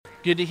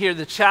Good to hear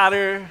the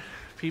chatter,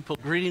 people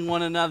greeting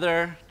one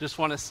another. Just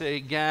want to say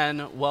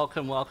again,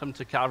 welcome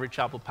to Calvary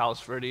Chapel, Palos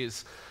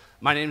Verdes.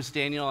 My name is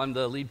Daniel. I'm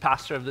the lead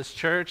pastor of this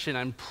church, and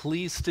I'm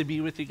pleased to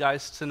be with you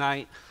guys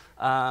tonight.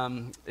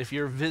 If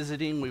you're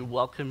visiting, we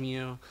welcome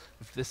you.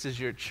 If this is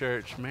your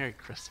church, Merry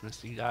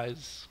Christmas, you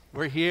guys.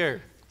 We're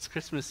here. It's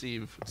Christmas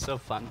Eve. It's so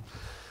fun.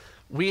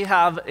 We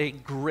have a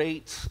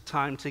great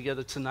time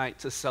together tonight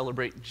to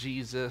celebrate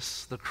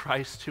Jesus, the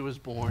Christ who was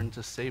born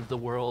to save the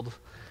world.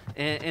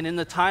 And in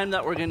the time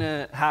that we're going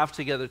to have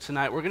together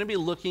tonight, we're going to be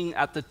looking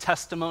at the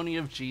testimony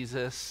of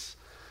Jesus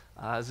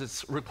as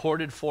it's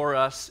recorded for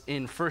us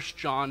in 1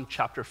 John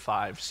chapter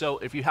 5. So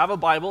if you have a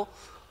Bible,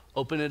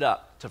 open it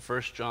up to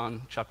 1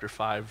 John chapter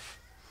 5.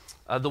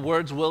 The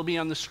words will be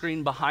on the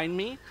screen behind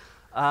me.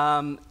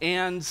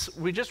 And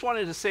we just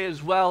wanted to say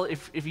as well,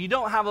 if you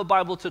don't have a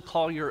Bible to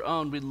call your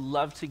own, we'd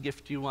love to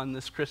gift you one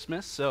this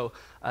Christmas. So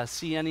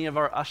see any of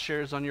our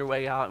ushers on your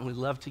way out, and we'd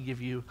love to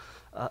give you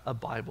a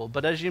Bible.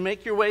 But as you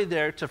make your way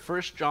there to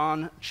 1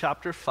 John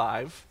chapter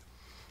 5,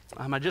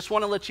 I just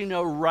want to let you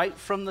know right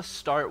from the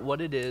start what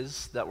it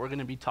is that we're going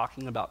to be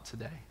talking about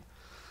today.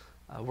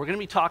 We're going to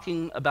be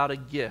talking about a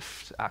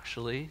gift,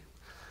 actually,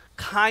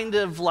 kind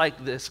of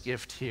like this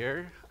gift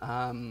here,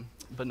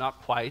 but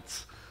not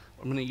quite.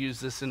 I'm going to use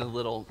this in a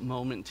little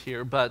moment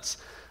here, but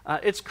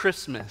it's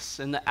Christmas,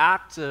 and the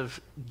act of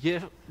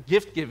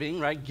gift giving,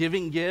 right?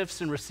 Giving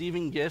gifts and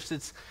receiving gifts,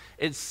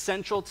 it's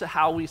central to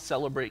how we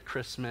celebrate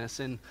Christmas.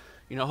 And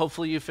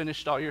hopefully you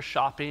finished all your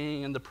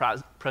shopping and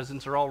the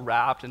presents are all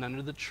wrapped and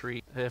under the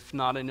tree. If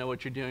not, I know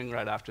what you're doing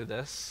right after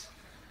this.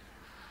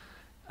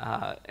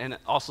 And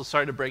also,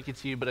 sorry to break it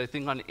to you, but I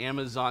think on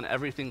Amazon,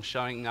 everything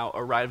showing now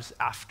arrives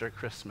after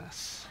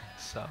Christmas.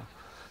 So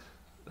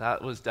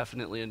that was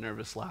definitely a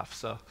nervous laugh.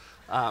 So,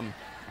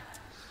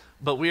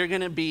 but we are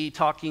going to be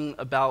talking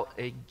about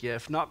a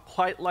gift, not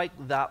quite like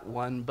that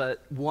one,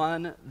 but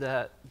one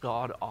that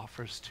God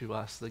offers to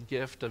us, the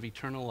gift of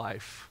eternal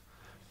life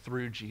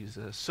through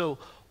Jesus. So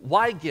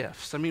why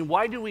gifts?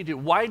 Why do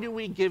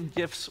we give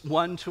gifts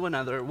one to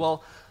another?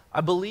 Well,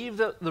 I believe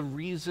that the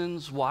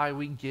reasons why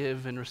we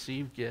give and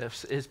receive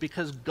gifts is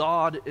because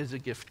God is a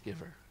gift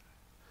giver.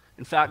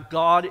 In fact,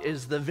 God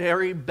is the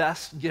very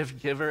best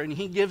gift giver, and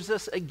he gives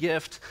us a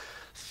gift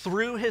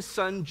through his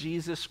son,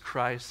 Jesus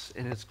Christ,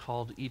 and it's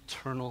called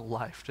eternal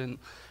life.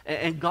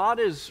 And God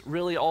is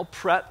really all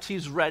prepped.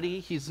 He's ready.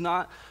 He's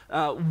not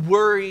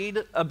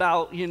worried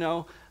about,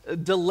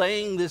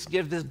 delaying this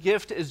gift. This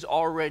gift is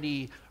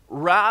already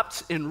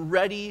wrapped and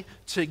ready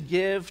to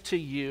give to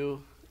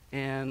you.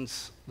 And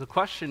the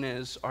question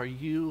is, are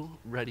you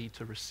ready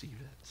to receive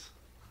it?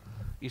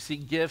 You see,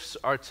 gifts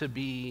are to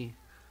be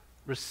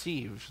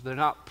received. They're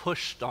not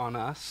pushed on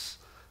us.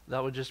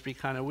 That would just be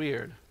kind of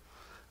weird.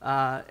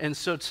 And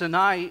so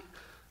tonight,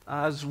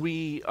 as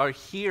we are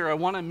here, I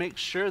want to make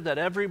sure that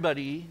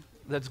everybody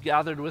that's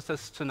gathered with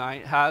us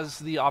tonight has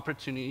the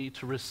opportunity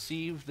to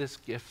receive this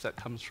gift that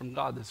comes from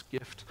God, this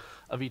gift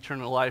of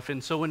eternal life.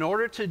 And so in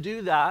order to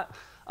do that,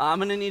 I'm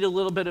going to need a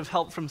little bit of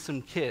help from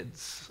some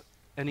kids.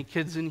 Any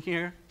kids in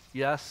here?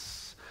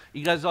 Yes?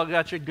 You guys all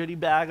got your goodie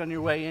bag on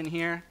your way in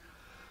here?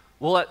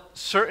 Well, at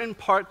certain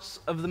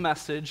parts of the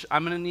message,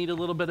 I'm going to need a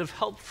little bit of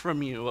help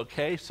from you,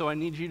 okay? So I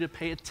need you to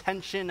pay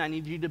attention. I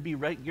need you to be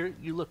ready.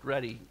 You look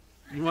ready.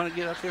 You want to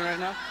get up here right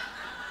now?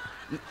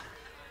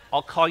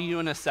 I'll call you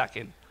in a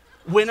second.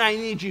 When I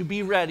need you,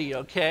 be ready,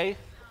 okay?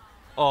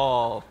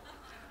 Oh,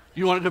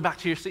 you want to go back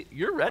to your seat?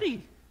 You're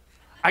ready.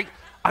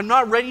 I'm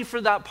not ready for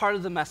that part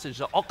of the message,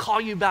 though. I'll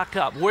call you back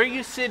up. Where are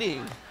you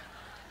sitting?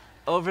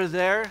 Over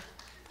there?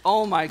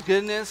 Oh, my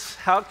goodness.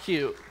 How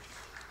cute.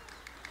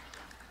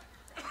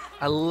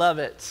 I love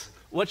it.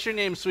 What's your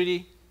name,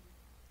 sweetie?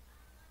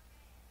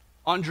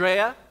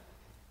 Andrea?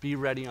 Be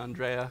ready,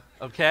 Andrea,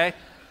 okay?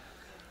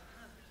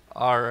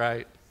 All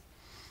right.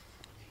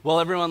 Well,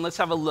 everyone, let's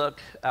have a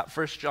look at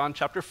 1 John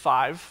chapter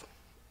 5,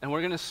 and we're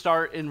going to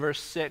start in verse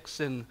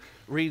 6 and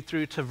read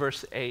through to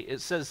verse 8.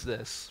 It says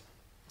this: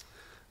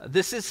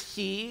 "This is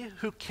he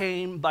who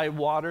came by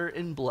water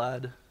and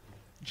blood,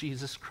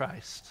 Jesus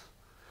Christ.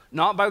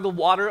 Not by the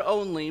water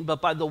only,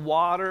 but by the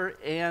water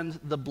and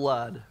the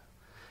blood.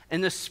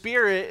 And the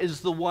Spirit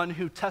is the one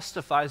who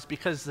testifies,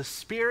 because the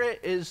Spirit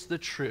is the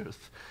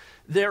truth.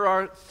 There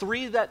are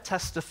three that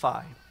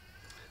testify: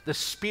 the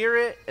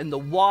Spirit and the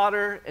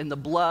water and the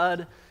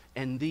blood,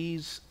 and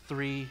these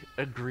three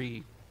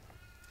agree."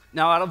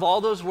 Now, out of all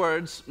those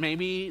words,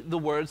 maybe the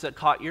words that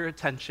caught your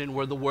attention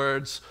were the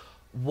words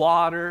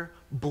water,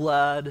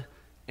 blood,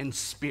 and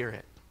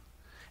Spirit.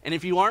 And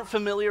if you aren't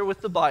familiar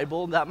with the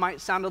Bible, that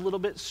might sound a little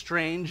bit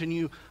strange, and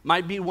you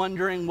might be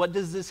wondering, what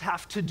does this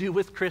have to do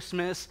with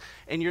Christmas?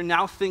 And you're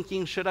now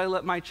thinking, should I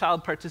let my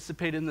child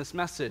participate in this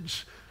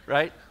message,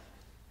 right?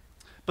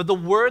 But the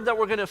word that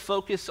we're going to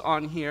focus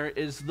on here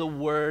is the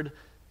word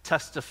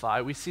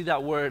testify. We see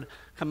that word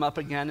come up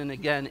again and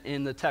again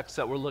in the text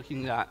that we're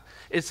looking at.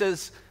 It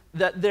says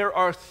that there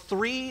are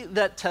three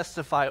that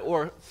testify,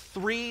 or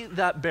three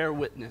that bear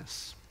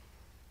witness.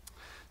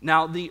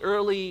 Now, the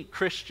early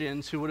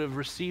Christians who would have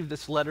received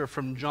this letter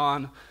from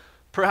John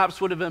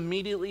perhaps would have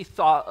immediately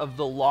thought of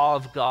the law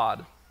of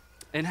God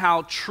and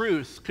how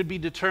truth could be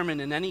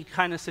determined in any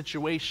kind of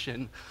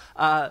situation,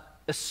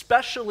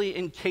 especially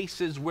in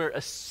cases where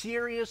a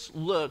serious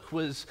look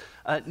was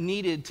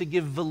needed to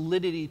give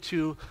validity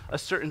to a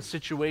certain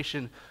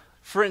situation.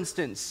 For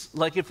instance,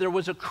 like if there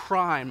was a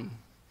crime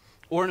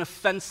or an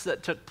offense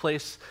that took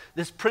place,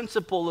 this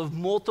principle of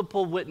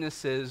multiple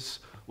witnesses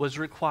was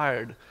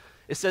required.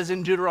 It says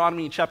in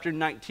Deuteronomy chapter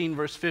 19,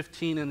 verse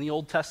 15 in the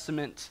Old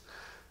Testament,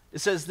 it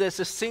says this: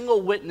 a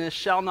single witness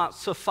shall not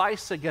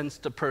suffice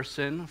against a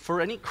person for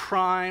any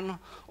crime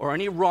or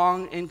any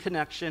wrong in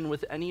connection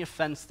with any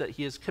offense that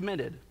he has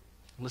committed.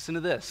 Listen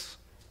to this.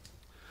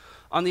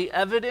 On the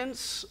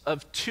evidence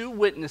of 2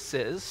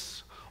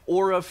 witnesses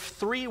or of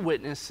 3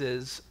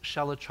 witnesses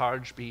shall a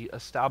charge be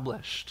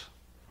established.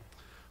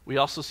 We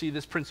also see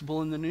this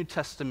principle in the New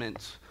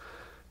Testament,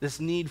 this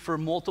need for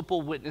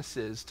multiple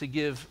witnesses to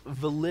give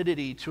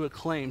validity to a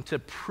claim, to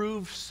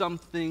prove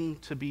something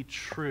to be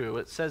true.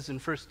 It says in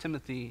 1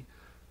 Timothy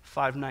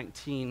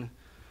 5:19,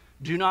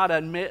 do not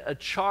admit a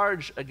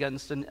charge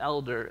against an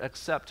elder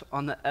except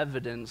on the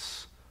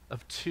evidence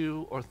of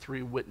 2 or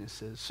 3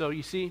 witnesses. So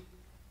you see,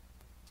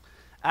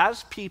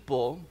 as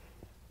people,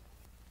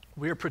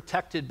 we are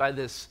protected by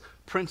this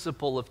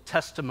principle of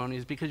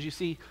testimonies because you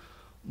see,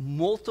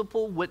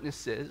 multiple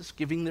witnesses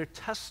giving their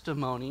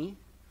testimony,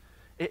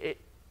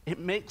 it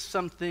makes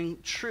something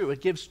true.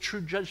 It gives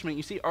true judgment.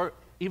 You see,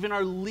 even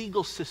our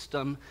legal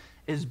system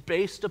is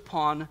based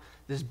upon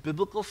this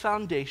biblical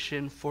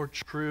foundation for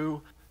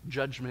true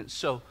judgment.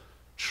 So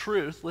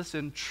truth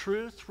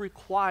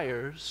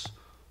requires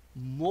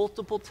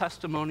multiple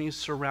testimonies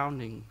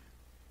surrounding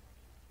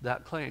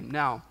that claim.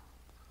 Now,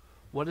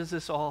 what does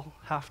this all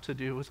have to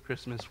do with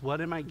Christmas?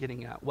 What am I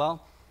getting at?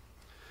 Well,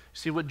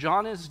 see, what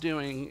John is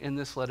doing in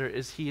this letter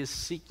is he is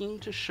seeking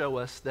to show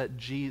us that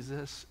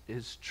Jesus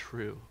is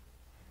true,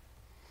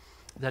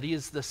 that he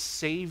is the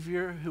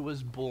Savior who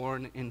was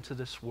born into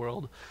this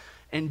world.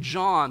 And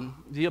John,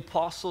 the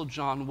Apostle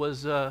John,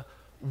 was a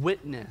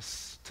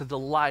witness to the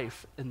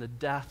life and the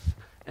death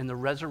and the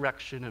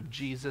resurrection of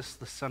Jesus,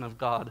 the Son of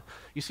God.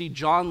 You see,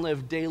 John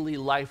lived daily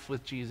life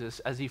with Jesus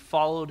as he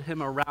followed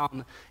him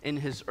around in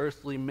his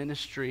earthly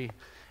ministry.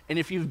 And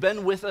if you've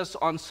been with us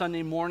on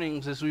Sunday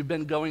mornings as we've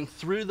been going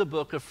through the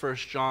book of 1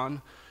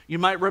 John, you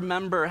might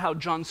remember how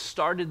John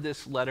started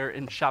this letter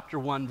in chapter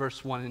 1,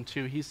 verse 1 and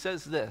 2. He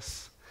says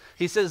this.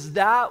 He says,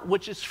 that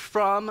which is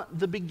from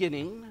the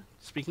beginning,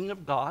 speaking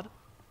of God,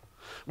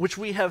 which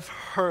we have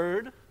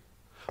heard,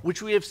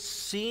 which we have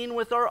seen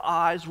with our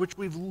eyes, which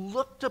we've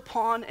looked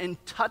upon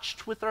and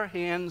touched with our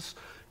hands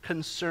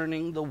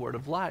concerning the word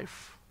of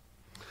life.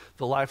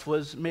 The life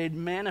was made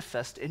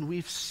manifest, and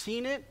we've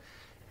seen it,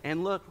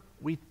 and look,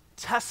 we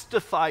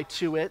testify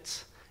to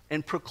it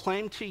and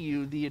proclaim to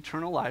you the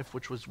eternal life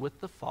which was with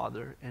the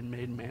Father and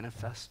made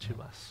manifest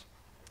to us.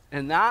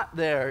 And that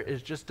there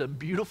is just a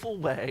beautiful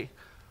way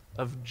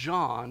of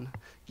John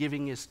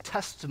giving his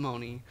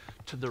testimony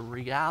to the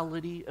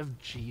reality of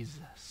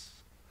Jesus,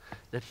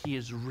 that he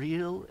is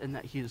real and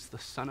that he is the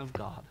Son of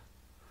God.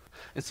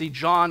 And see,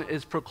 John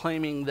is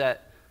proclaiming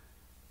that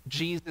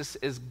Jesus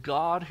is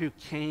God who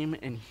came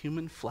in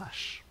human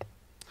flesh,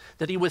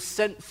 that he was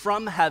sent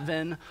from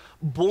heaven,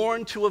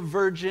 born to a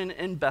virgin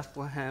in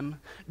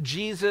Bethlehem.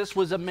 Jesus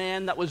was a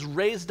man that was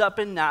raised up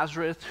in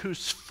Nazareth,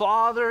 whose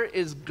father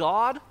is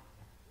God.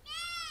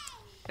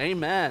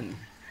 Amen.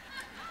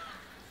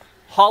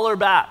 Holler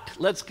back.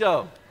 Let's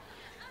go.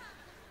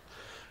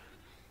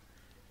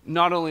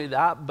 Not only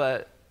that,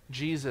 but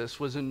Jesus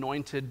was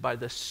anointed by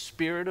the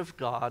Spirit of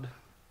God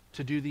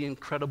to do the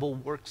incredible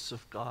works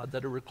of God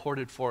that are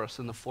recorded for us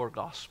in the 4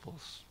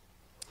 Gospels.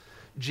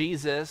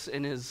 Jesus,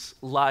 in his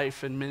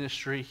life and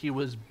ministry, he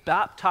was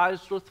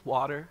baptized with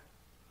water,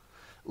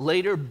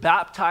 later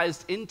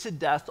baptized into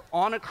death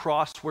on a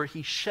cross where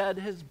he shed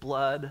his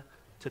blood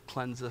to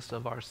cleanse us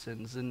of our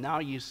sins. And now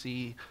you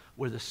see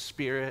where the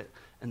Spirit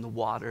and the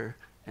water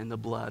and the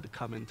blood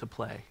come into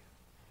play.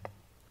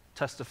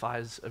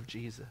 Testifies of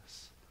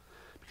Jesus.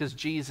 Because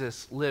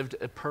Jesus lived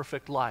a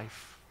perfect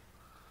life,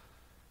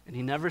 and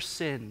he never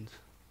sinned,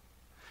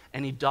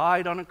 and he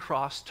died on a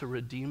cross to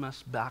redeem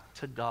us back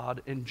to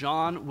God. And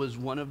John was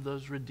one of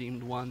those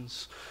redeemed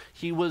ones.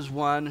 He was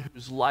one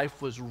whose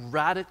life was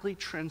radically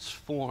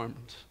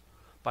transformed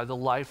by the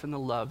life and the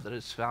love that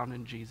is found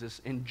in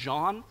Jesus. And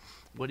John,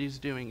 what he's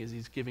doing is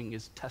he's giving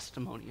his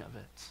testimony of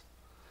it.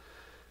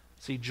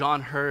 See,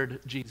 John heard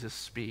Jesus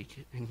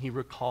speak, and he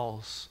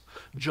recalls.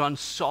 John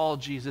saw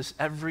Jesus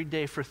every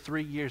day for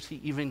 3 years. He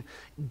even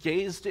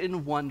gazed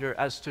in wonder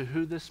as to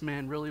who this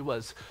man really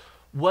was.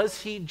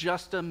 Was he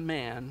just a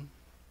man,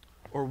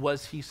 or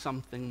was he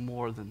something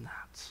more than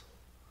that?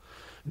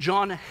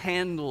 John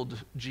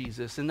handled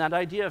Jesus, and that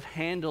idea of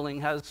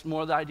handling has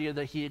more the idea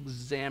that he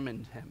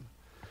examined him.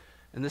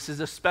 And this is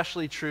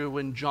especially true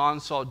when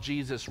John saw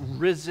Jesus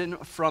risen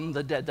from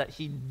the dead, that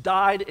he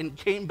died and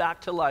came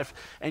back to life.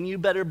 And you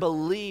better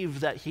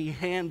believe that he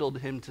handled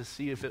him to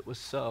see if it was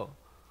so.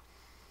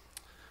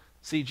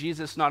 See,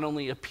 Jesus not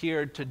only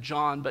appeared to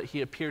John, but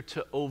he appeared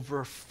to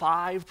over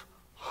 5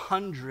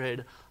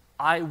 600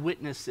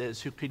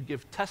 eyewitnesses who could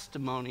give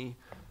testimony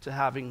to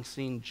having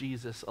seen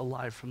Jesus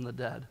alive from the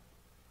dead.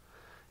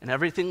 And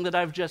everything that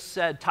I've just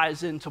said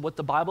ties into what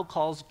the Bible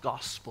calls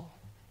gospel.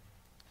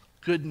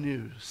 Good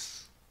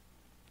news.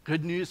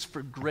 Good news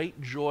for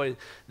great joy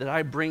that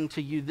I bring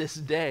to you this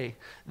day,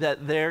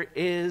 that there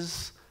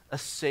is a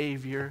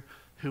Savior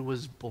who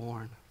was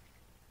born.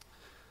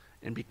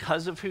 And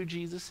because of who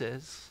Jesus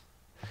is,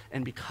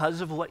 and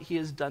because of what he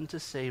has done to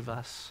save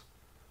us,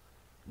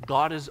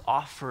 God is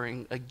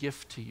offering a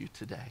gift to you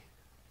today.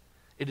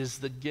 It is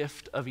the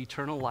gift of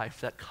eternal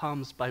life that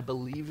comes by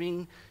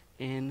believing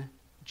in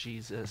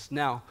Jesus.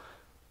 Now,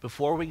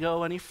 before we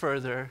go any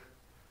further,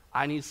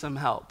 I need some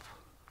help.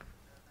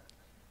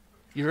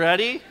 You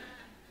ready?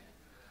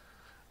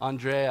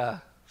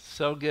 Andrea,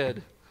 so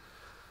good.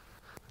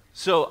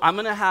 So I'm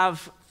going to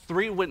have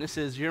 3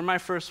 witnesses. You're my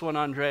first one,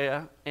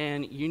 Andrea,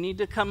 and you need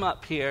to come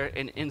up here,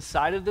 and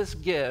inside of this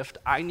gift,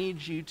 I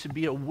need you to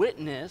be a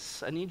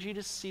witness. I need you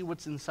to see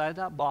what's inside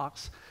that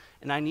box,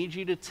 and I need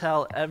you to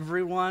tell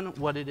everyone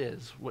what it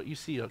is, what you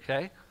see,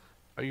 okay?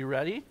 Are you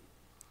ready?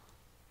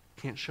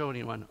 Can't show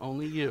anyone,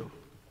 only you.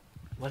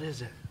 What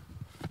is it?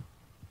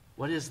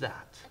 What is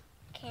that?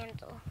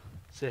 Candle.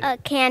 Say it. A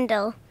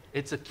candle.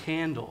 It's a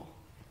candle.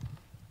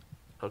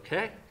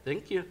 Okay,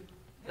 thank you.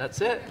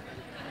 That's it.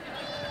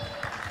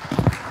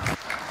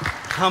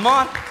 Come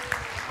on.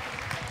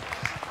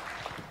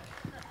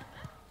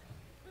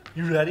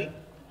 You ready?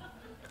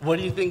 What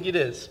do you think it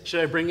is?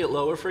 Should I bring it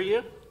lower for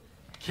you?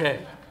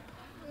 Okay.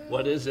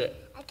 What is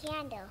it? A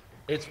candle.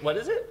 It's, what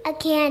is it? A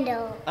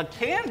candle. A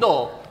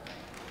candle.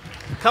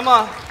 Come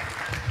on.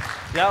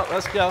 Yeah,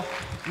 let's go.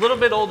 A little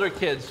bit older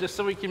kids, just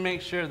so we can make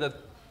sure that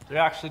they're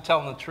actually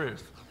telling the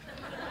truth.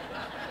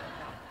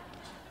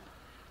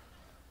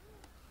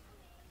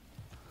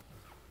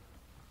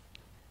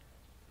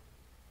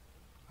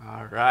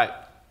 All right.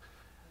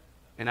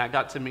 And I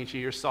got to meet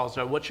you. You're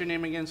Salzar. What's your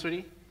name again,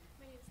 sweetie?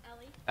 My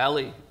name's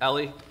Ellie.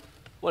 Ellie,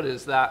 what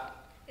is that?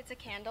 It's a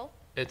candle.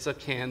 It's a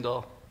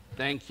candle.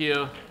 Thank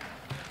you.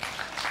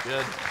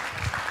 Good.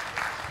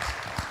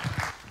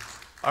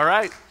 All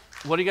right.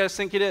 What do you guys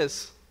think it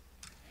is?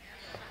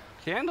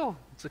 Candle.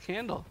 It's a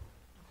candle.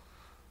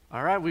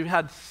 All right. We've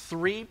had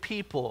 3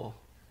 people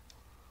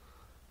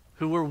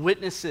who were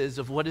witnesses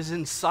of what is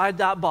inside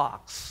that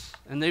box,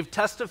 and they've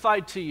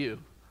testified to you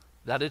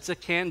that it's a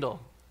candle.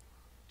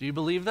 Do you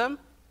believe them?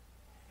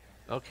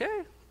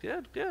 Okay,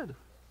 good.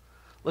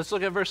 Let's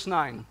look at verse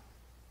 9. It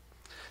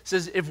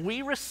says, if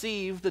we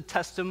receive the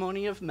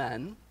testimony of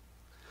men,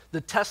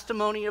 the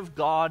testimony of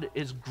God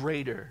is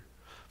greater.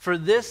 For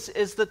this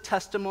is the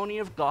testimony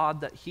of God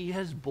that he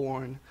has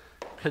borne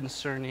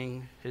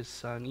concerning his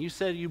son. You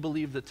said you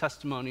believe the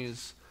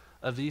testimonies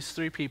of these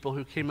 3 people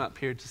who came up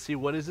here to see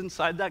what is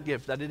inside that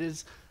gift, that it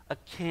is a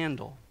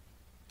candle.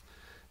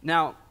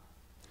 Now,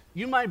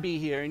 you might be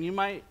here and you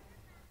might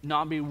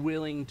not be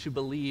willing to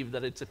believe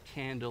that it's a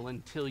candle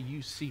until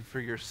you see for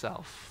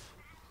yourself.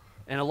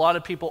 And a lot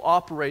of people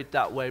operate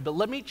that way. But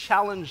let me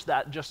challenge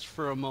that just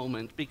for a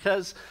moment,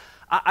 because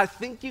I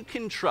think you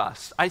can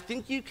trust. I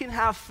think you can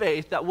have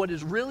faith that what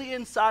is really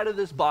inside of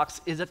this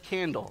box is a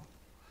candle.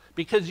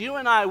 Because you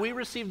and I, we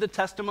receive the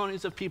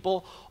testimonies of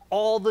people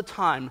all the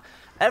time.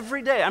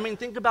 Every day. I mean,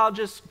 think about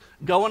just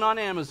going on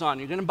Amazon.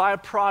 You're going to buy a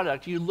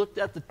product. You looked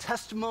at the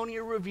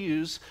testimonial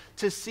reviews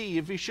to see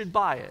if you should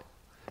buy it.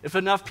 If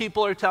enough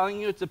people are telling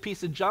you it's a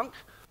piece of junk,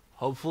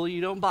 hopefully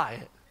you don't buy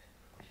it.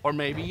 Or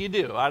maybe you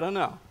do. I don't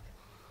know.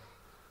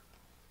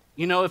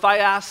 You know, if I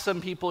asked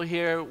some people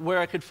here where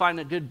I could find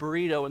a good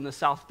burrito in the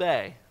South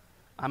Bay,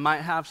 I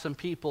might have some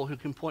people who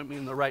can point me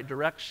in the right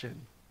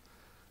direction.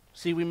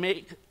 See, we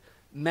make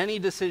many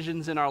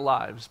decisions in our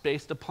lives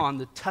based upon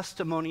the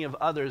testimony of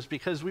others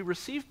because we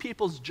receive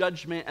people's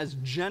judgment as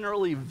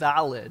generally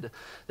valid,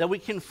 that we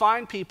can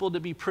find people to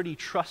be pretty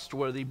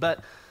trustworthy.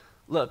 But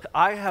look,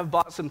 I have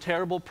bought some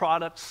terrible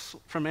products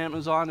from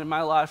Amazon in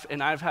my life,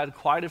 and I've had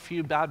quite a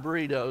few bad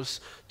burritos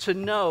to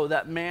know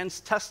that man's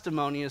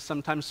testimony is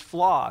sometimes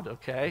flawed,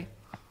 okay?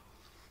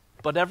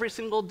 But every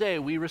single day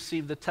we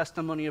receive the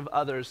testimony of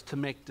others to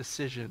make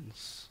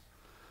decisions.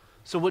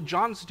 So what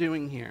John's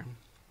doing here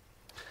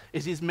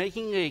is he's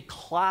making a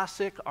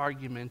classic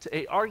argument,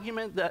 an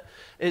argument that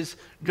is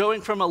going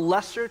from a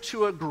lesser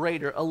to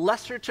greater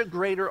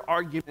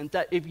argument,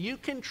 that if you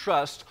can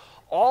trust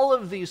all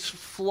of these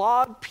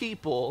flawed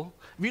people,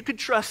 if you could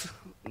trust,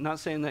 I'm not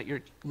saying that your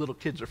little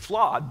kids are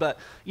flawed, but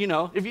you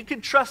know, if you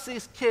could trust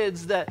these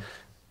kids that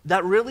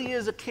really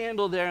is a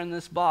candle there in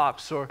this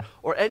box, or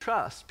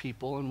trust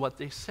people in what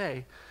they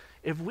say.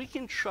 If we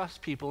can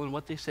trust people in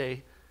what they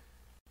say,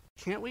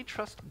 can't we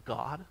trust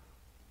God,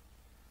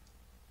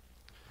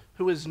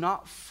 who is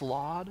not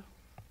flawed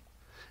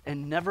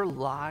and never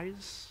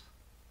lies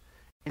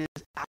and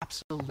is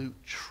absolute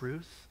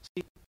truth?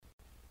 See,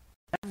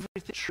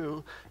 everything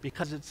true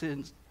because it's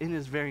in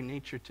his very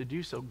nature to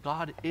do so.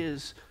 God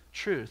is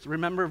truth.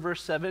 Remember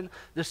verse 7?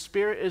 The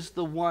Spirit is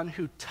the one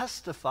who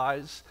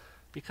testifies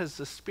because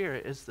the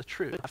Spirit is the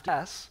truth.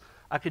 Yes,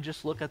 I could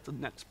just look at the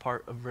next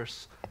part of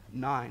verse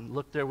 9.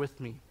 Look there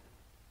with me.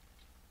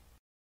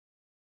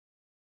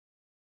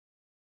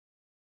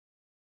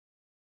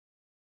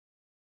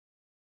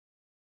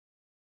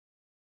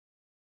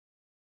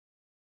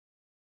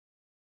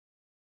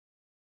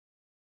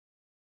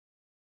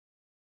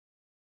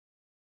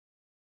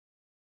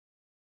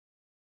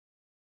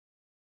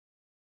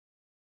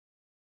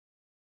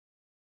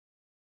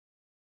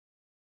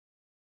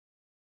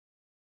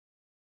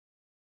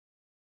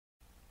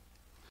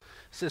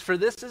 It says, "For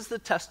this is the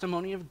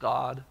testimony of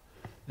God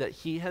that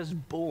he has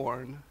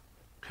borne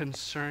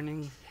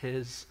concerning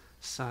his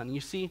Son."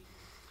 You see,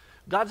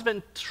 God's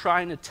been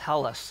trying to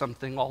tell us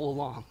something all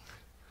along.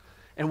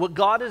 And what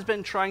God has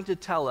been trying to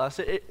tell us,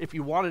 if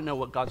you want to know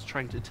what God's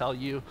trying to tell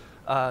you,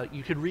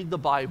 you could read the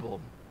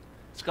Bible.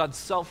 It's God's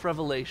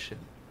self-revelation.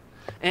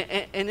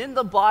 And in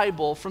the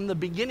Bible, from the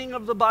beginning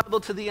of the Bible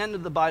to the end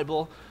of the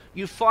Bible,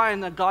 you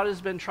find that God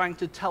has been trying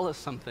to tell us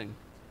something.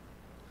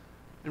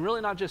 And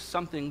really not just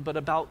something, but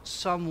about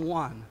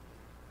someone.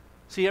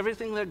 See,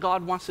 everything that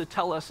God wants to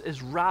tell us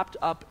is wrapped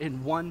up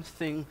in one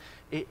thing.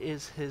 It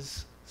is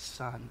his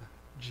Son,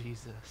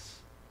 Jesus.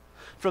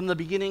 From the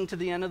beginning to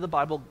the end of the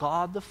Bible,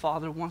 God the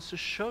Father wants to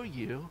show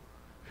you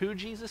who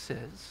Jesus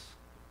is,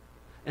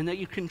 and that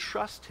you can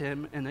trust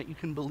him and that you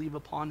can believe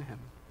upon him.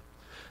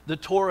 The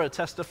Torah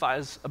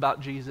testifies about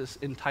Jesus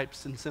in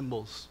types and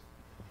symbols.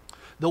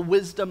 The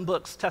wisdom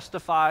books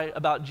testify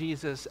about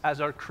Jesus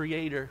as our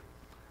creator,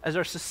 as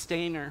our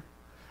sustainer,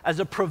 as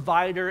a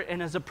provider,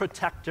 and as a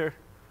protector.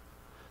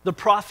 The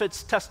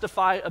prophets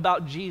testify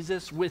about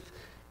Jesus with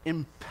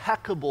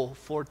impeccable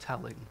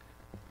foretelling.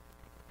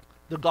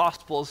 The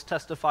Gospels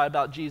testify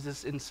about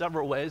Jesus in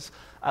several ways.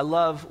 I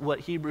love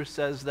what Hebrews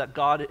says, that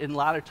God in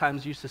latter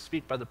times used to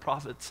speak by the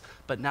prophets,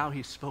 but now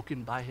he's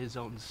spoken by his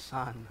own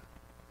Son.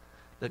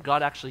 That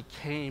God actually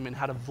came and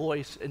had a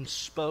voice and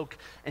spoke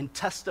and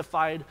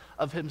testified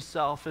of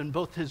himself. And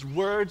both his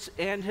words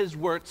and his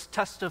works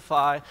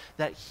testify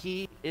that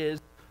he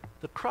is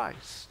the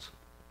Christ.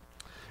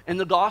 In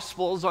the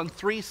Gospels, on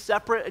 3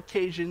 separate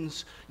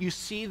occasions, you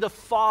see the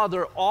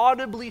Father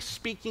audibly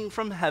speaking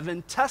from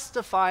heaven,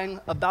 testifying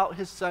about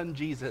his Son,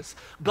 Jesus.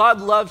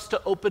 God loves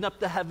to open up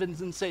the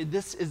heavens and say,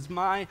 "This is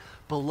my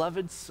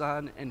beloved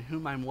Son in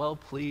whom I'm well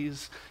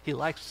pleased." He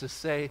likes to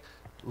say,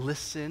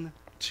 "Listen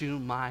to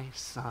my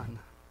Son."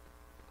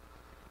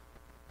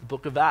 The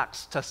book of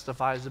Acts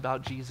testifies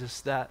about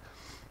Jesus, that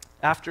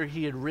after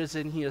he had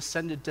risen, he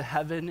ascended to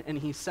heaven and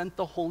he sent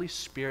the Holy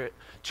Spirit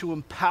to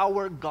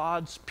empower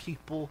God's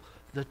people,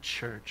 the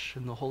church.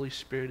 And the Holy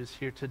Spirit is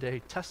here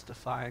today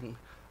testifying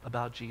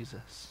about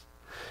Jesus.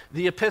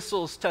 The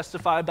epistles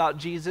testify about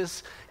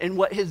Jesus and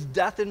what his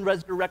death and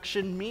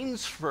resurrection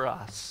means for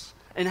us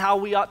and how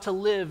we ought to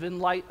live in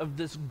light of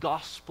this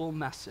gospel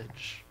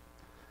message.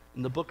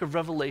 And the book of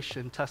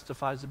Revelation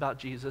testifies about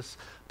Jesus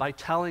by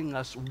telling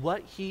us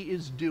what he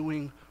is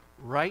doing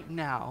right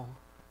now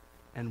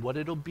and what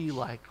it'll be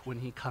like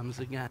when he comes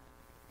again.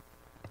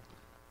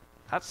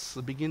 That's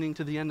the beginning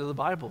to the end of the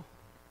Bible.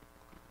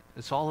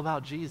 It's all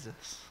about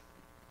Jesus.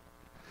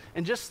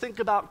 And just think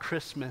about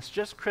Christmas,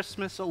 just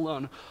Christmas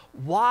alone.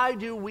 Why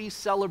do we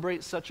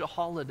celebrate such a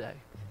holiday?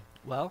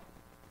 Well,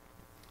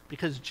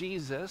 because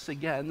Jesus,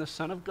 again, the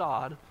Son of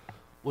God,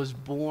 was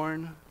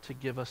born to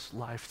give us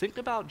life. Think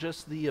about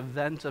just the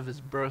event of his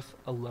birth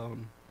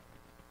alone.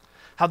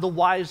 How the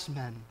wise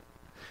men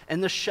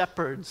and the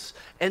shepherds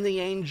and the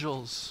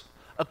angels,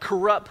 a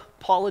corrupt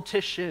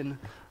politician,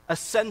 a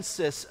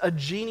census, a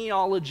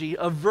genealogy,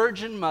 a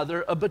virgin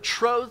mother, a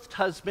betrothed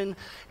husband,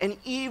 and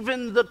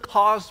even the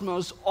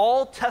cosmos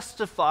all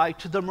testify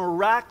to the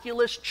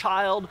miraculous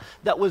child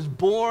that was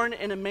born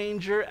in a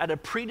manger at a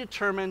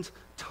predetermined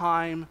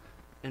time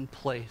and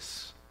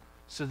place,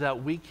 so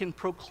that we can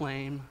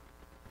proclaim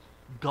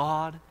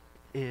God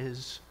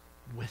is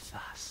with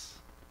us.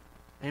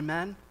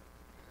 Amen?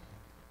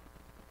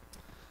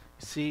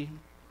 See,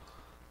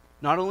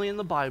 not only in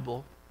the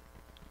Bible,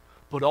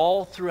 but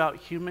all throughout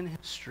human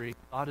history,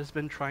 God has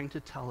been trying to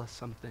tell us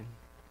something.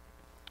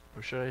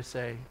 Or should I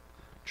say,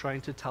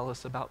 trying to tell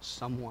us about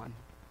someone.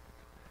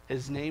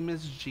 His name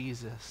is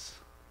Jesus.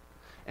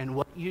 And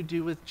what you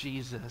do with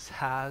Jesus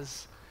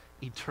has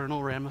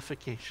eternal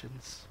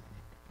ramifications.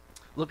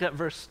 Look at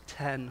verse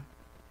 10.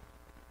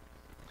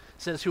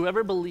 It says,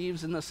 "Whoever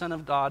believes in the Son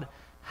of God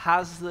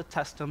has the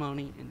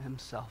testimony in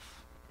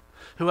himself.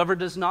 Whoever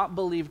does not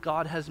believe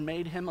God has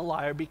made him a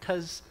liar,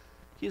 because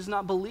he has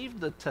not believed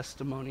the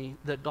testimony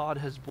that God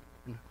has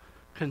borne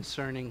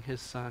concerning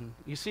his Son."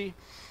 You see,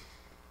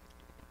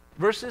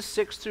 verses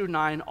 6 through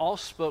 9 all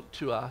spoke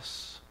to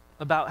us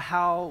about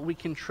how we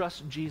can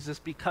trust Jesus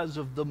because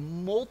of the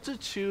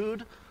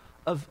multitude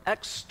of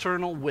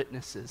external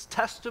witnesses,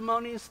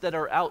 testimonies that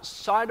are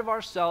outside of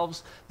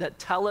ourselves that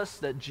tell us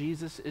that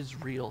Jesus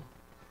is real.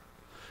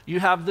 You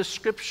have the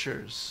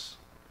scriptures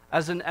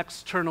as an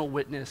external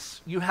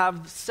witness. You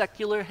have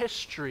secular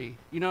history.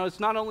 You know, it's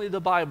not only the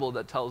Bible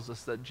that tells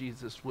us that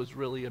Jesus was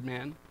really a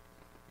man.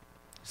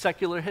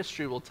 Secular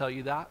history will tell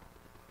you that.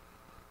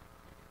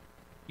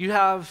 You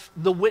have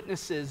the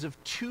witnesses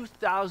of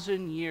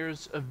 2,000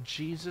 years of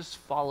Jesus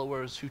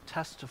followers who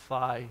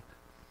testify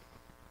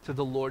to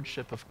the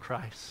lordship of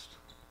Christ.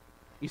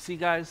 You see,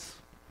 guys,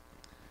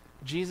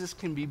 Jesus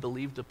can be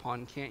believed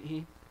upon, can't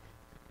he?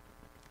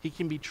 He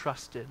can be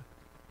trusted.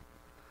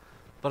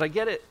 But I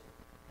get it.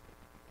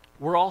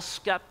 We're all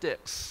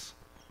skeptics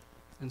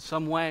in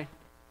some way.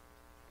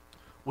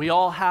 We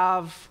all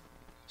have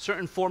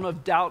certain form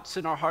of doubts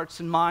in our hearts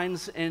and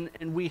minds, and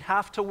we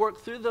have to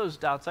work through those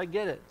doubts. I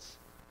get it.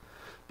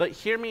 But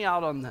hear me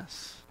out on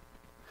this.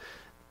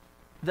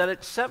 that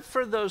except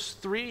for those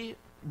three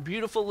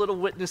beautiful little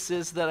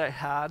witnesses that I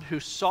had who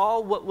saw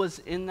what was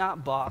in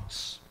that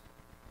box,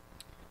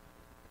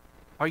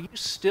 are you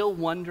still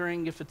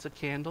wondering if it's a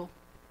candle?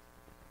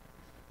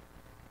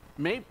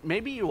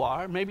 Maybe you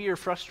are. Maybe you're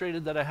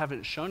frustrated that I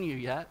haven't shown you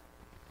yet.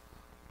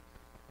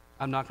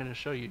 I'm not going to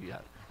show you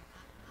yet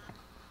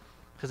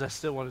because I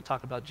still want to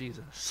talk about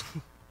Jesus.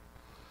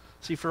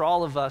 See, for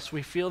all of us,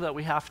 we feel that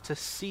we have to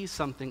see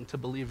something to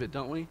believe it,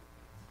 don't we?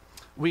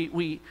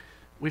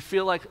 We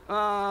feel like,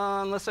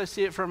 unless I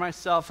see it for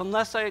myself,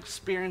 unless I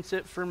experience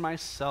it for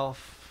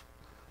myself,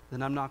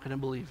 then I'm not going to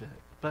believe it.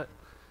 But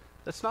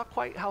that's not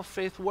quite how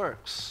faith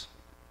works.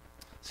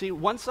 See,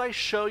 once I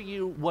show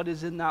you what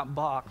is in that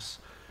box,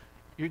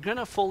 you're going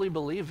to fully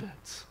believe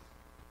it.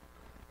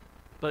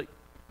 But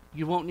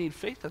you won't need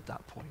faith at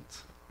that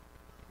point.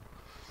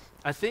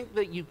 I think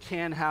that you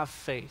can have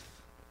faith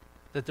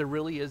that there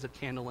really is a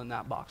candle in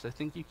that box. I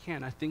think you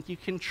can. I think you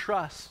can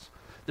trust.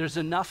 There's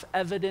enough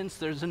evidence,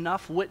 there's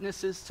enough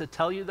witnesses to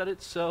tell you that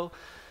it's so.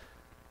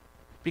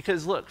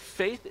 Because look,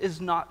 faith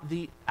is not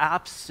the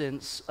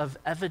absence of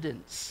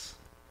evidence.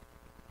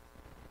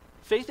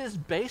 Faith is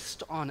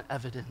based on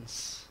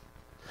evidence.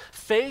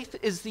 Faith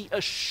is the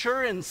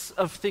assurance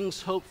of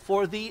things hoped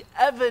for, the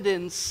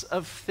evidence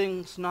of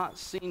things not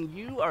seen.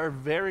 You are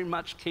very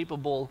much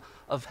capable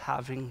of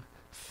having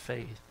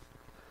faith.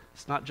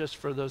 It's not just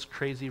for those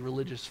crazy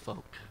religious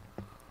folk.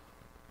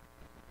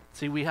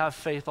 See, we have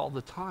faith all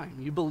the time.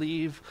 You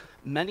believe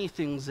many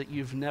things that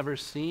you've never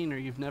seen or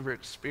you've never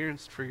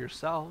experienced for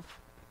yourself.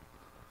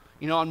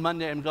 You know, on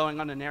Monday I'm going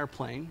on an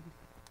airplane.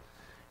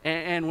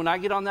 And when I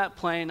get on that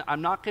plane,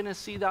 I'm not going to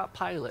see that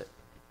pilot.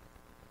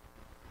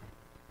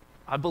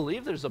 I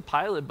believe there's a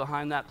pilot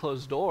behind that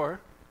closed door.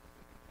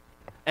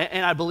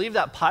 And I believe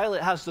that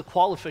pilot has the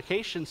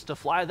qualifications to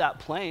fly that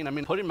plane. I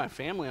mean, putting my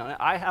family on it,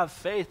 I have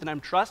faith and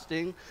I'm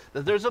trusting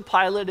that there's a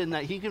pilot and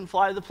that he can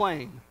fly the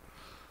plane.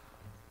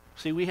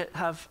 See, we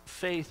have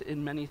faith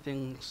in many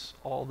things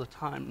all the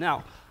time.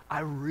 Now, I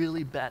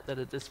really bet that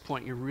at this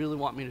point you really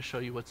want me to show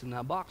you what's in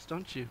that box,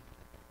 don't you?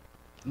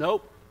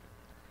 Nope.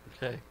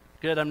 Okay,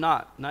 good, I'm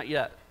not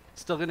yet.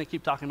 Still going to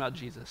keep talking about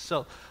Jesus.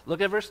 So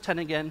look at verse 10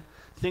 again.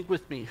 Think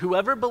with me.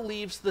 Whoever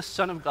believes the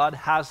Son of God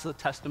has the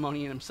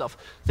testimony in himself.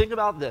 Think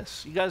about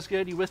this. You guys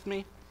good? You with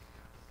me?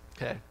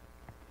 Okay.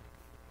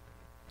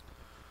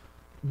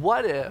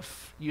 What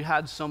if you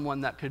had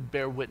someone that could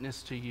bear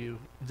witness to you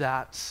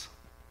that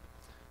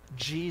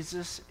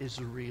Jesus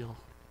is real,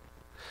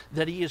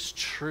 that he is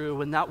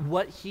true, and that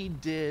what he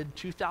did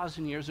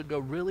 2,000 years ago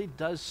really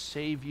does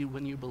save you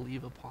when you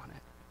believe upon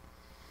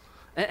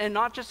it? And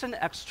not just an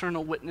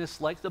external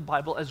witness like the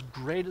Bible, as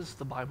great as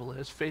the Bible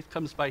is. Faith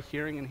comes by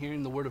hearing and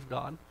hearing the Word of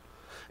God.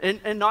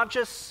 And not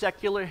just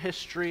secular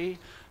history,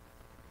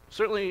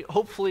 certainly,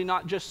 hopefully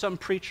not just some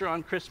preacher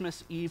on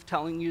Christmas Eve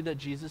telling you that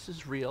Jesus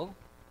is real,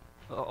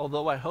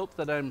 although I hope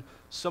that I'm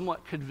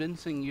somewhat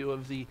convincing you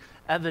of the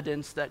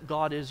evidence that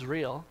God is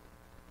real,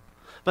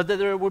 but that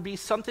there would be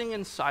something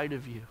inside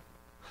of you,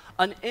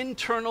 an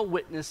internal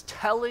witness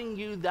telling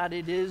you that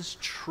it is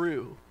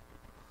true.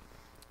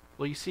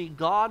 Well, you see,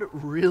 God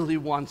really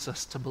wants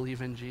us to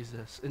believe in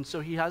Jesus. And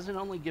so he hasn't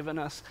only given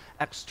us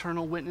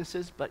external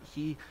witnesses, but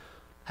he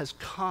has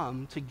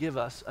come to give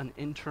us an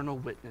internal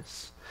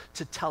witness,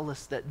 to tell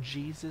us that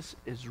Jesus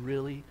is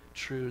really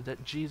true,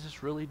 that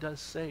Jesus really does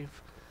save.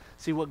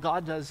 See, what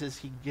God does is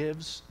he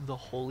gives the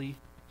Holy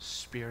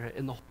Spirit,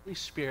 and the Holy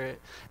Spirit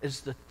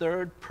is the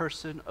third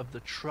person of the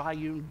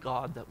triune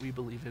God that we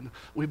believe in.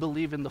 We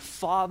believe in the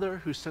Father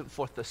who sent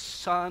forth the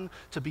Son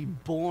to be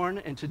born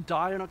and to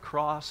die on a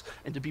cross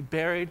and to be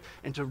buried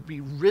and to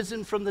be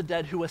risen from the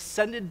dead, who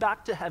ascended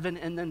back to heaven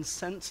and then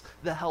sent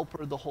the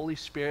Helper, the Holy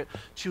Spirit,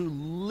 to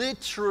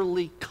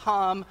literally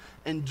come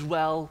and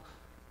dwell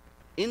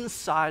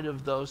inside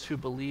of those who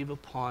believe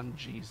upon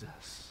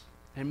Jesus.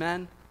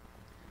 Amen?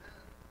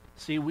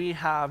 See, we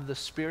have the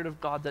Spirit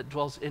of God that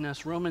dwells in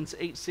us. Romans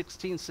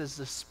 8:16 says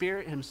the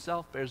Spirit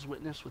himself bears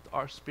witness with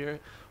our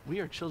spirit. We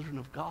are children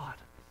of God.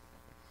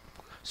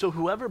 So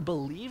whoever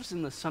believes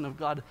in the Son of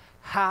God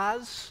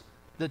has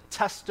the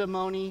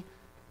testimony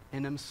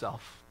in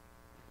himself.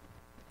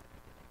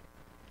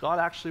 God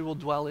actually will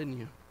dwell in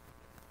you.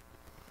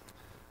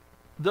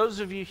 Those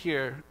of you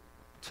here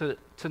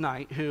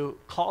tonight who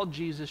call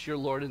Jesus your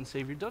Lord and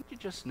Savior, don't you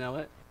just know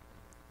it?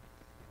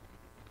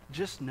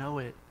 Just know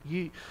it.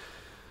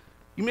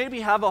 You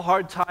maybe have a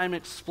hard time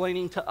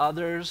explaining to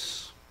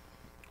others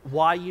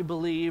why you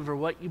believe or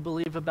what you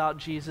believe about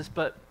Jesus,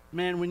 but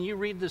man, when you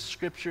read the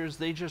scriptures,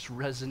 they just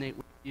resonate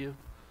with you.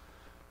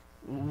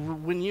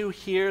 When you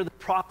hear the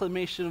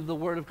proclamation of the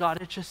Word of God,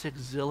 it just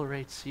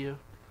exhilarates you.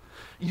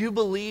 You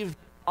believe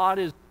God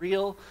is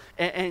real,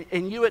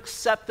 and you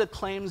accept the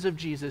claims of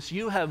Jesus.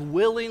 You have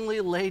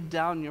willingly laid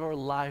down your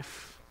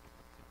life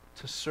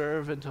to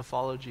serve and to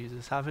follow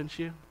Jesus, haven't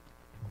you?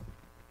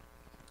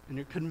 And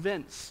you're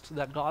convinced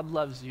that God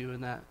loves you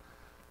and that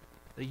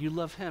you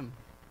love him.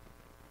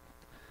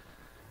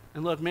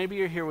 And look, maybe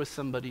you're here with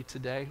somebody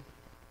today.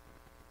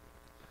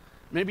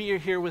 Maybe you're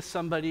here with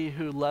somebody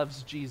who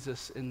loves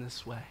Jesus in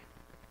this way.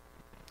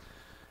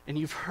 and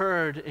you've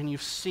heard and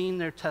you've seen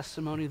their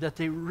testimony that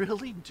they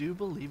really do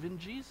believe in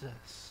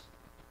Jesus.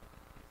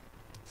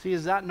 See,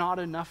 is that not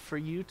enough for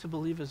you to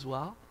believe as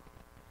well?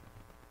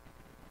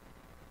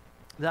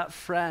 That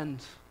friend,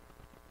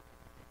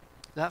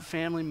 that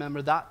family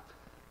member,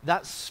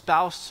 that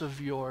spouse of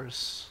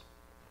yours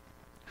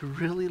who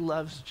really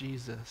loves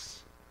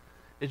Jesus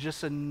is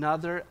just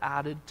another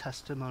added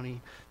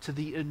testimony to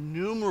the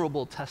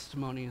innumerable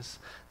testimonies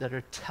that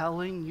are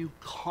telling you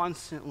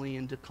constantly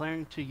and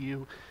declaring to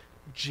you,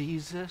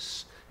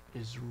 Jesus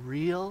is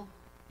real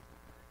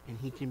and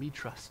he can be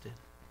trusted.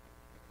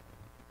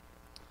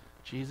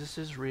 Jesus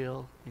is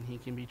real and he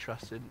can be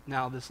trusted.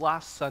 Now, this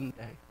last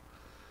Sunday,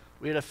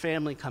 we had a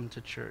family come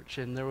to church,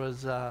 and there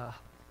was a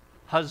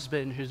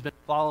husband who's been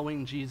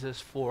following Jesus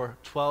for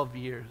 12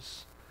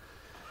 years.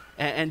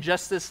 And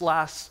just this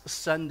last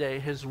Sunday,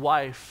 his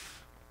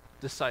wife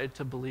decided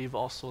to believe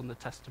also in the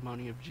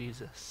testimony of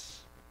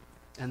Jesus.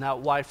 And that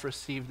wife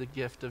received the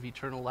gift of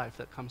eternal life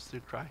that comes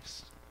through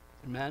Christ.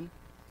 Amen?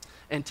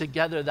 And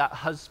together, that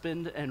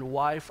husband and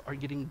wife are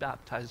getting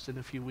baptized in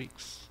a few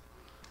weeks.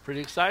 Pretty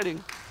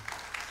exciting.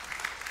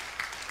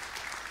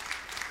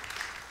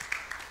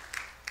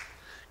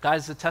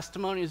 Guys, the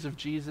testimonies of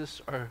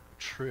Jesus are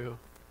true.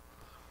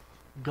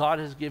 God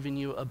has given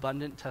you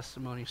abundant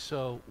testimony,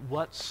 so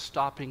what's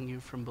stopping you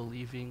from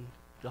believing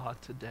God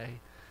today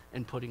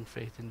and putting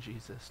faith in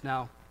Jesus?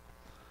 Now,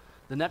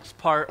 the next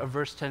part of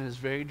verse 10 is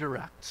very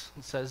direct.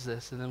 It says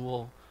this, and then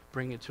we'll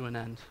bring it to an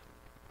end.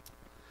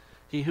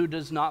 He who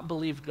does not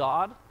believe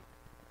God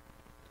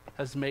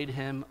has made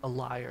him a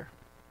liar,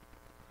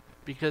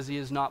 because he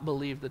has not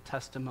believed the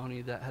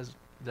testimony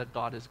that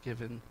God has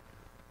given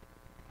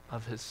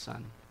of his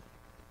Son.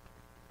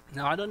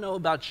 Now, I don't know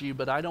about you,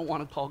 but I don't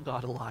want to call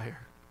God a liar.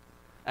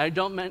 I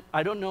don't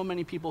know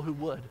many people who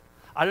would.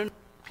 I don't know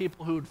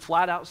people who would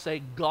flat out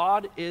say,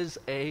 God is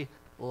a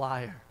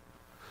liar.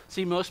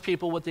 See, most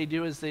people, what they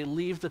do is they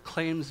leave the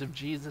claims of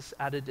Jesus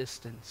at a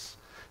distance.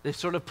 They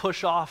sort of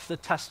push off the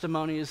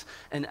testimonies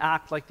and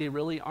act like they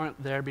really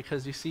aren't there,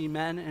 because you see,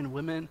 men and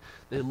women,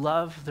 they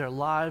love their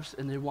lives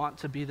and they want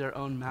to be their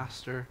own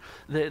master.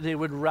 They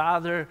would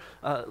rather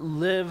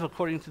live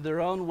according to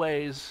their own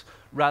ways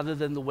rather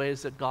than the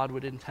ways that God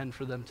would intend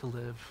for them to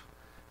live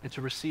and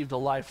to receive the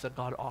life that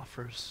God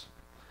offers.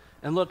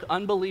 And look,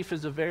 unbelief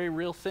is a very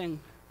real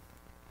thing.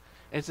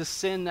 It's a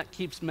sin that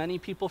keeps many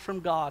people from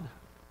God.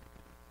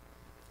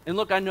 And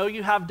look, I know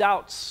you have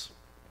doubts.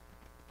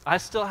 I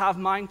still have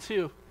mine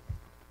too.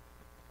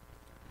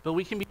 But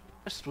we can be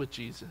honest with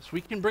Jesus.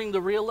 We can bring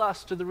the real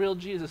us to the real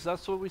Jesus.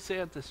 That's what we say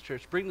at this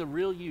church. Bring the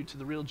real you to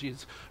the real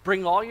Jesus.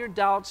 Bring all your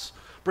doubts.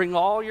 Bring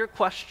all your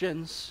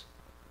questions.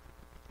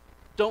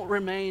 Don't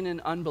remain in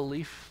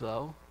unbelief,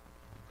 though.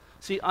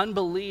 See,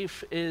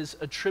 unbelief is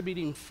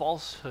attributing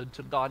falsehood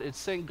to God. It's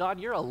saying, God,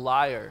 you're a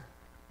liar.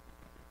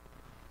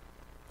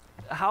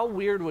 How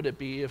weird would it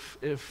be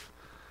if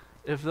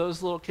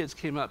those little kids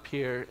came up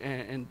here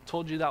and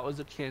told you that was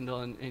a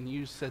candle, and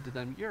you said to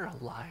them, you're a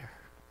liar?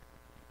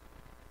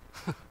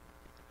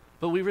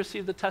 But we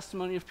receive the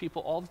testimony of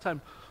people all the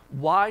time.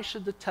 Why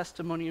should the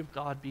testimony of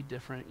God be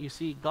different? You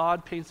see,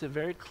 God paints it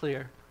very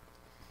clear.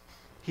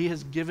 He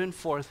has given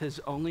forth his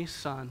only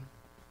Son,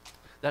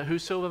 that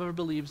whosoever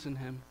believes in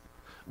him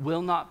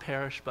will not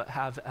perish but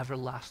have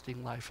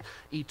everlasting life,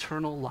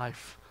 eternal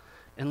life.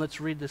 And let's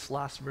read this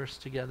last verse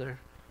together,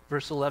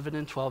 verse 11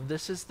 and 12.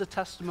 This is the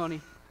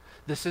testimony.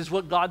 This is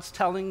what God's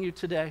telling you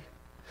today,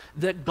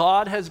 that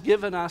God has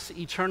given us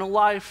eternal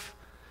life,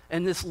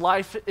 and this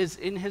life is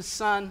in his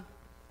Son.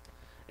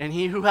 And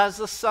he who has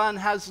the Son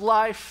has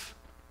life.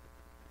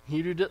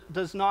 He who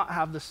does not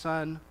have the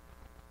Son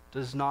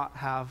does not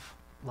have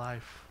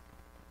life.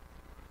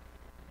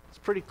 It's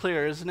pretty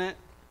clear, isn't it?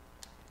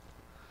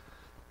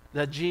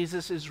 That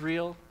Jesus is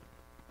real,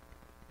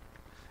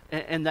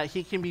 and that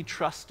he can be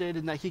trusted,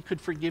 and that he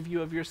could forgive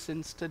you of your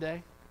sins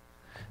today.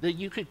 That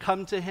you could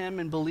come to him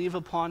and believe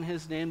upon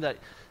his name, that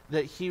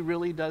he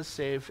really does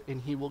save, and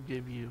he will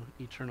give you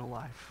eternal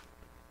life.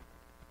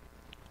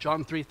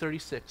 John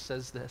 3:36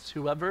 says this,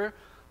 whoever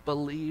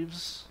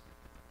believes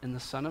in the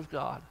Son of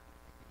God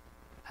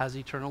has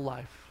eternal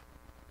life.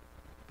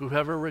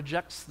 Whoever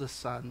rejects the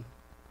Son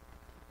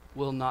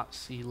will not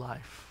see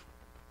life.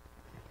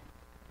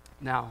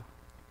 Now,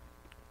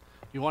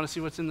 you want to see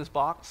what's in this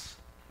box?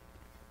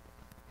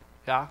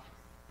 Yeah?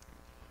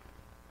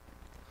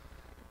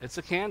 It's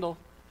a candle.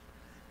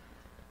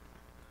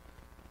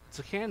 It's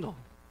a candle.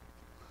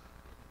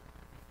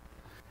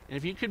 And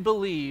if you could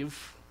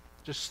believe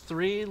just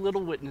 3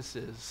 little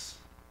witnesses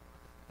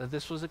that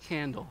this was a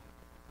candle,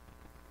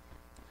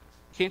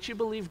 can't you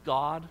believe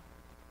God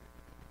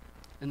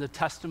in the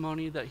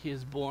testimony that he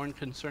has borne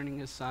concerning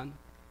his Son?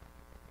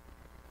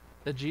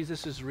 That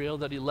Jesus is real,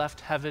 that he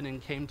left heaven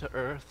and came to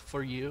earth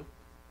for you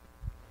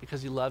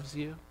because he loves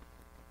you?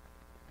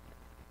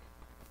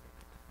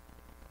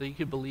 That you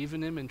could believe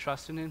in him and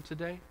trust in him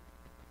today?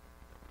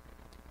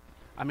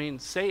 I mean,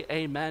 say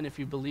amen if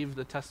you believe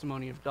the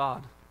testimony of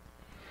God.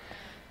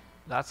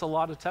 That's a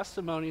lot of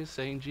testimonies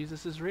saying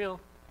Jesus is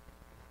real.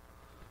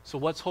 So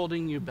what's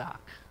holding you back?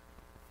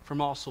 from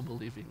also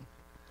believing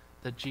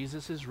that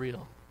Jesus is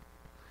real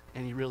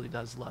and he really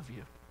does love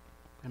you.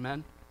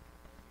 Amen?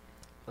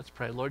 Let's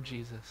pray. Lord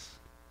Jesus,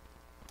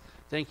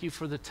 thank you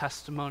for the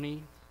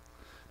testimony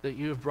that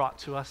you have brought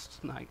to us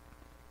tonight.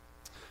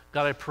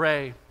 God, I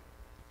pray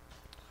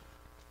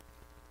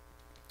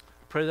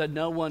that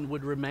no one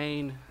would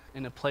remain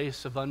in a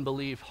place of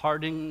unbelief,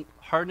 hardening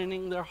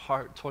their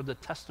heart toward the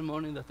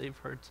testimony that they've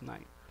heard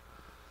tonight.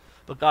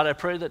 But God, I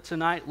pray that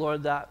tonight,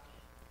 Lord, that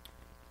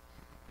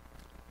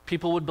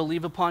people would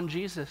believe upon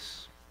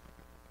Jesus.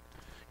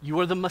 You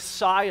are the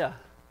Messiah.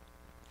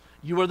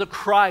 You are the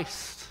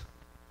Christ.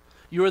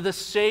 You are the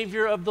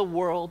Savior of the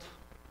world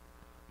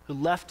who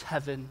left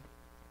heaven,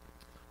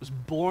 was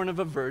born of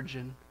a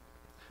virgin,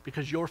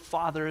 because your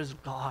Father is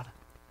God.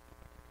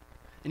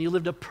 And you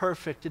lived a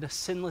perfect and a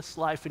sinless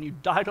life, and you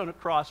died on a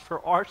cross for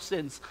our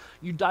sins.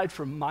 You died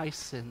for my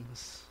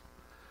sins.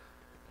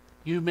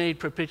 You made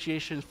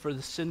propitiation for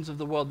the sins of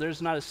the world. There's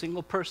not a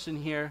single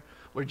person here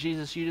where,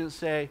 Jesus, you didn't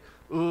say,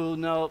 ooh,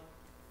 no,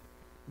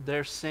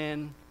 their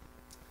sin,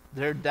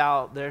 their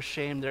doubt, their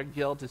shame, their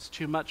guilt, it's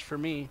too much for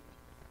me.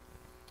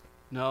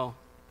 No.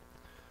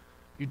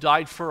 You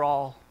died for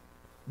all,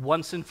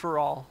 once and for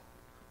all,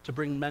 to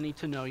bring many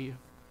to know you.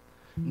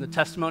 And the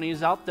testimony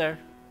is out there.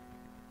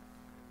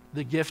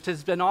 The gift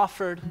has been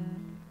offered.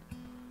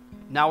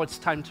 Now it's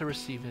time to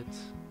receive it.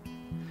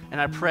 And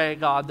I pray,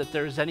 God, that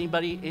there's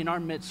anybody in our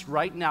midst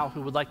right now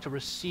who would like to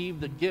receive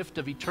the gift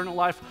of eternal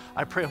life.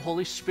 I pray,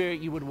 Holy Spirit,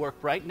 you would work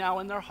right now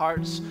in their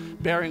hearts,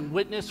 bearing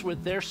witness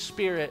with their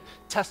spirit,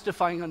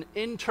 testifying an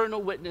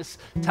internal witness,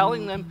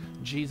 telling them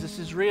Jesus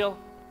is real.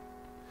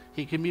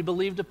 He can be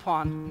believed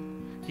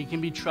upon. He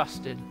can be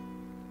trusted.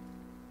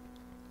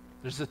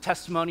 There's the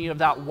testimony of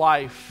that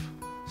wife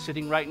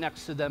sitting right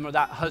next to them, or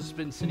that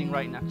husband sitting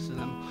right next to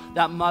them,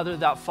 that mother,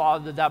 that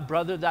father, that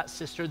brother, that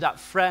sister, that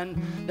friend,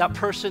 that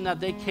person that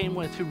they came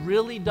with who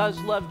really does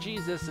love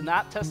Jesus, and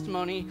that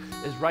testimony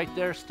is right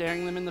there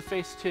staring them in the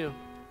face too.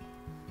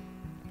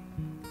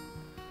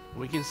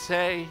 We can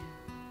say,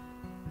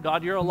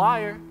 God, you're a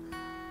liar.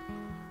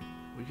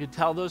 We could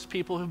tell those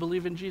people who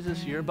believe in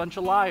Jesus, you're a bunch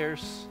of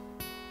liars.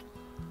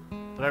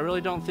 But I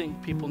really don't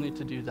think people need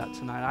to do that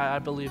tonight. I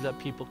believe that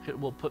people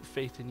will put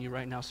faith in you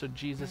right now. So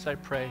Jesus, I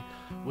pray,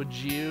 would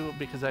you,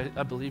 because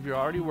I believe you're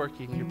already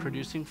working, you're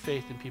producing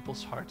faith in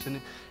people's hearts.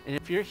 And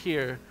if you're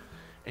here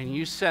and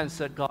you sense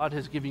that God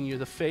has given you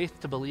the faith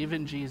to believe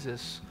in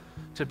Jesus,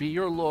 to be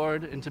your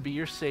Lord and to be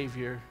your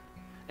Savior,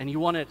 and you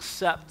want to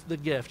accept the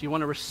gift, you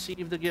want to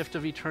receive the gift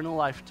of eternal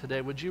life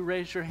today, would you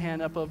raise your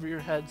hand up over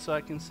your head so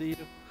I can see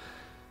you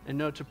and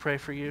know to pray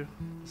for you?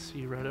 See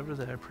you right over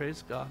there.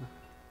 Praise God.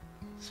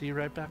 See you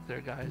right back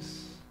there,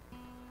 guys.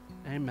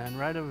 Amen.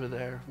 Right over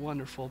there.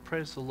 Wonderful.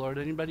 Praise the Lord.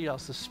 Anybody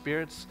else? The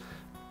Spirit's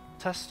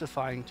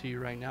testifying to you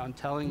right now and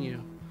telling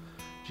you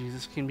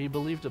Jesus can be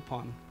believed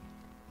upon.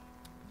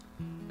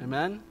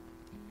 Amen?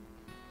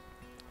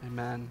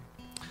 Amen.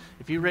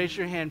 If you raise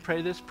your hand,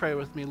 pray this prayer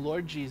with me.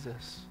 Lord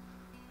Jesus,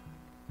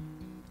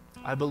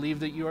 I believe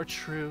that you are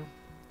true.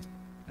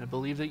 I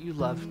believe that you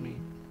love me.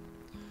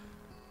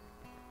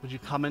 Would you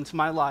come into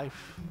my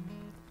life?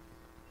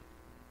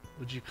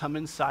 Would you come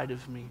inside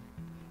of me?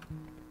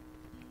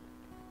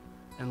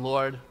 And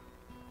Lord,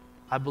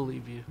 I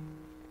believe you.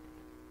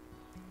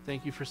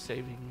 Thank you for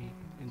saving me.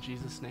 In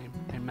Jesus' name,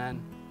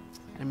 amen.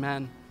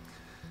 Amen.